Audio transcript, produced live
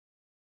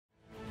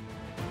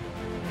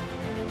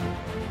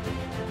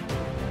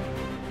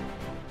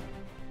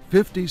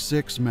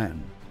56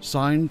 men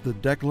signed the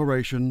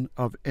Declaration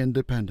of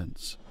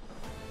Independence.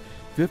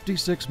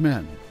 56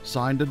 men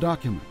signed a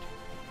document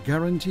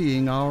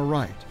guaranteeing our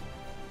right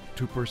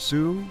to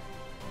pursue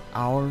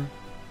our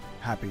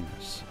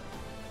happiness.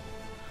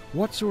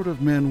 What sort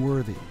of men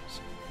were these?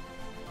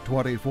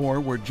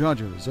 24 were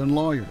judges and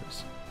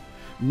lawyers.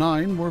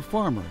 9 were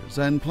farmers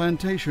and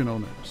plantation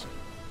owners.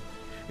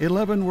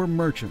 11 were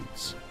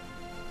merchants.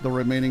 The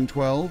remaining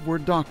 12 were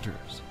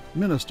doctors,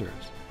 ministers,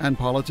 and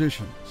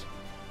politicians.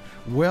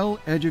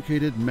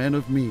 Well-educated men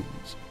of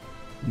means,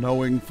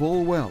 knowing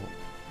full well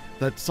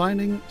that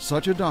signing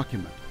such a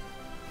document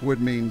would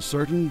mean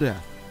certain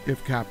death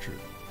if captured.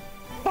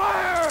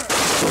 Fire!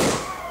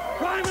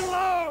 Prime and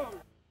load!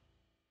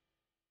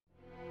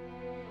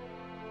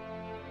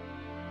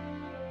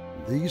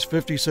 These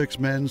 56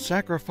 men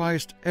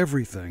sacrificed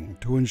everything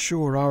to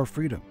ensure our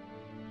freedom.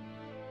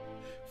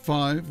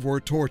 5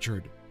 were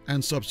tortured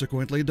and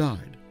subsequently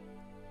died.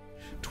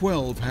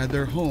 12 had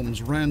their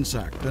homes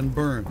ransacked and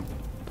burned.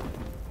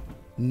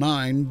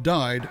 9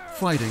 died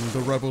fighting the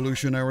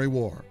Revolutionary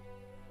War.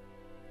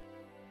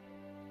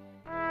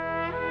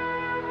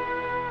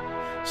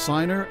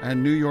 Signer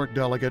and New York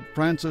delegate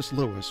Francis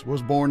Lewis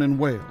was born in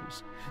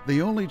Wales,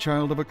 the only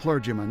child of a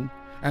clergyman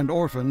and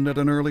orphaned at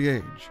an early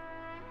age.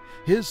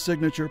 His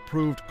signature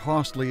proved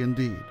costly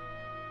indeed.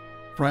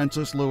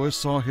 Francis Lewis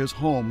saw his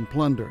home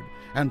plundered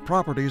and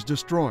properties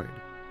destroyed.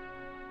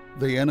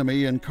 The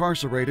enemy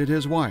incarcerated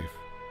his wife,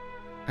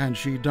 and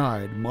she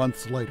died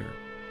months later.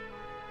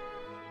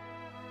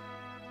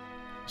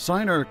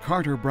 Signer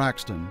Carter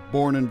Braxton,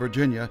 born in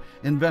Virginia,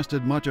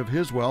 invested much of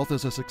his wealth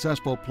as a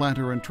successful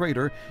planter and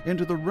trader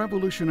into the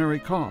revolutionary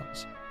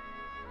cause.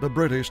 The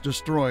British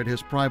destroyed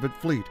his private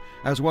fleet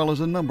as well as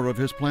a number of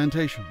his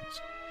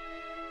plantations.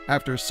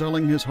 After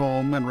selling his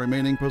home and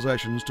remaining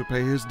possessions to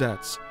pay his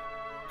debts,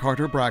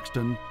 Carter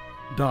Braxton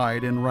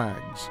died in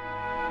rags.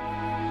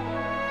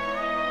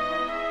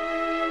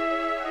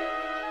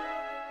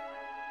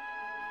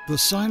 The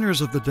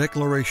signers of the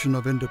Declaration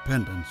of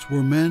Independence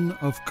were men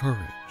of courage.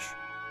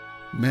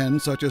 Men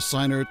such as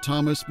signer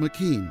Thomas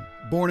McKean,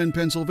 born in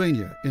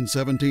Pennsylvania in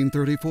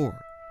 1734.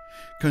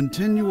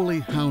 Continually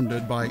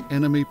hounded by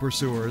enemy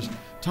pursuers,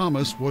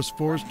 Thomas was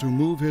forced to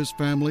move his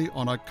family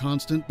on a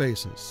constant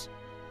basis.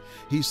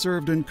 He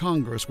served in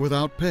Congress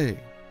without pay.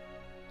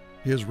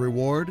 His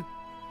reward?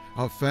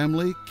 A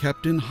family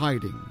kept in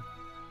hiding,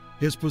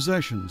 his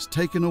possessions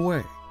taken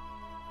away,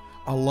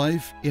 a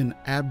life in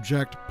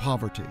abject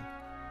poverty.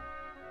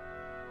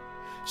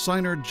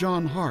 Signer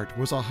John Hart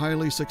was a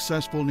highly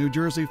successful New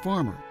Jersey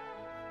farmer.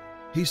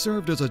 He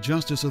served as a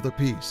justice of the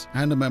peace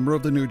and a member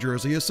of the New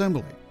Jersey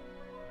Assembly.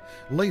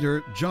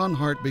 Later, John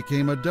Hart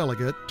became a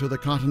delegate to the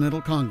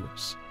Continental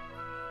Congress.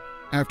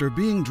 After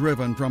being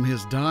driven from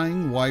his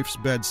dying wife's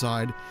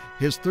bedside,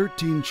 his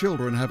 13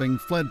 children having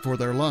fled for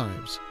their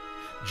lives,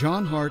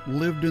 John Hart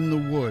lived in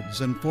the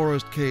woods and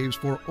forest caves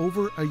for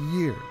over a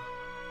year.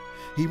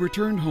 He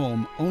returned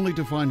home only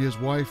to find his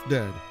wife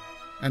dead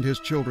and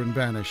his children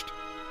vanished.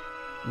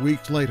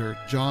 Weeks later,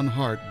 John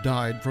Hart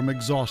died from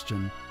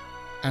exhaustion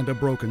and a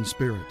broken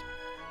spirit.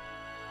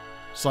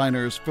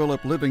 Signers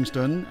Philip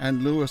Livingston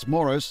and Lewis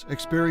Morris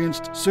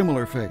experienced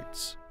similar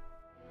fates.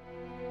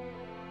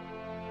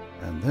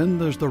 And then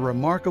there's the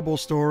remarkable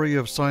story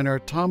of signer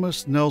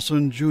Thomas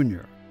Nelson,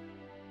 Jr.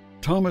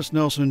 Thomas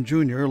Nelson,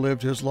 Jr.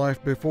 lived his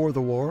life before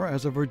the war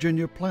as a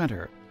Virginia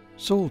planter,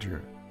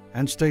 soldier,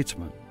 and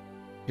statesman.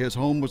 His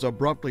home was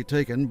abruptly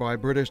taken by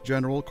British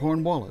General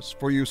Cornwallis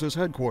for use as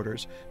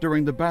headquarters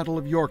during the Battle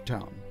of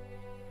Yorktown.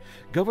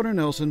 Governor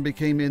Nelson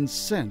became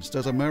incensed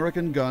as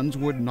American guns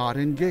would not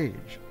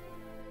engage.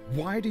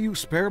 "Why do you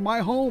spare my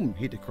home?"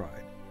 he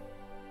decried.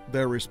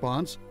 Their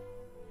response,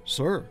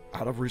 "Sir,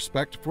 out of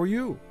respect for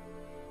you."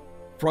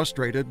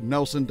 Frustrated,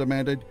 Nelson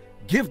demanded,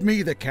 "Give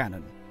me the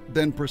cannon,"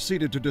 then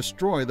proceeded to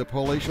destroy the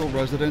palatial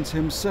residence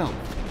himself.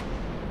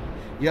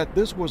 Yet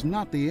this was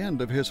not the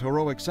end of his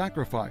heroic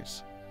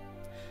sacrifice.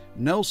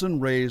 Nelson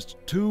raised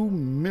 $2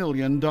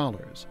 million,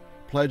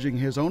 pledging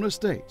his own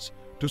estates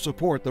to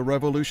support the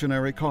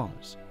revolutionary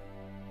cause.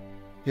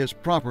 His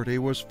property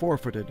was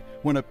forfeited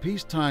when a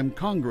peacetime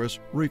Congress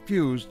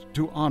refused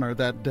to honor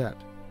that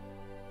debt.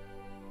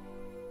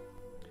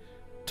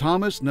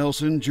 Thomas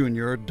Nelson,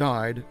 Jr.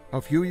 died a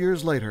few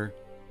years later,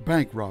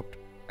 bankrupt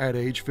at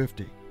age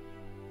 50.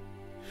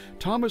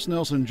 Thomas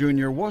Nelson,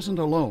 Jr. wasn't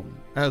alone,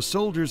 as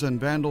soldiers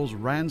and vandals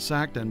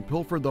ransacked and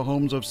pilfered the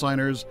homes of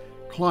signers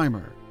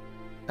Clymer,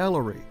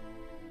 Ellery,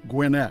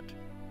 Gwinnett,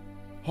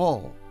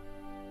 Hall,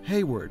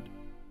 Hayward,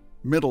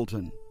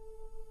 Middleton,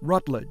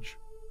 Rutledge,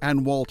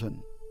 and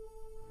Walton.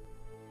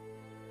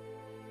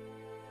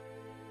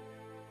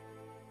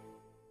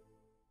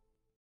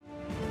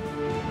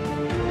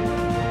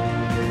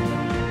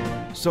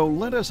 So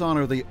let us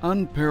honor the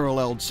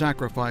unparalleled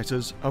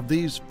sacrifices of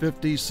these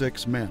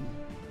 56 men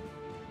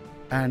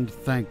and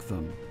thank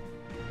them.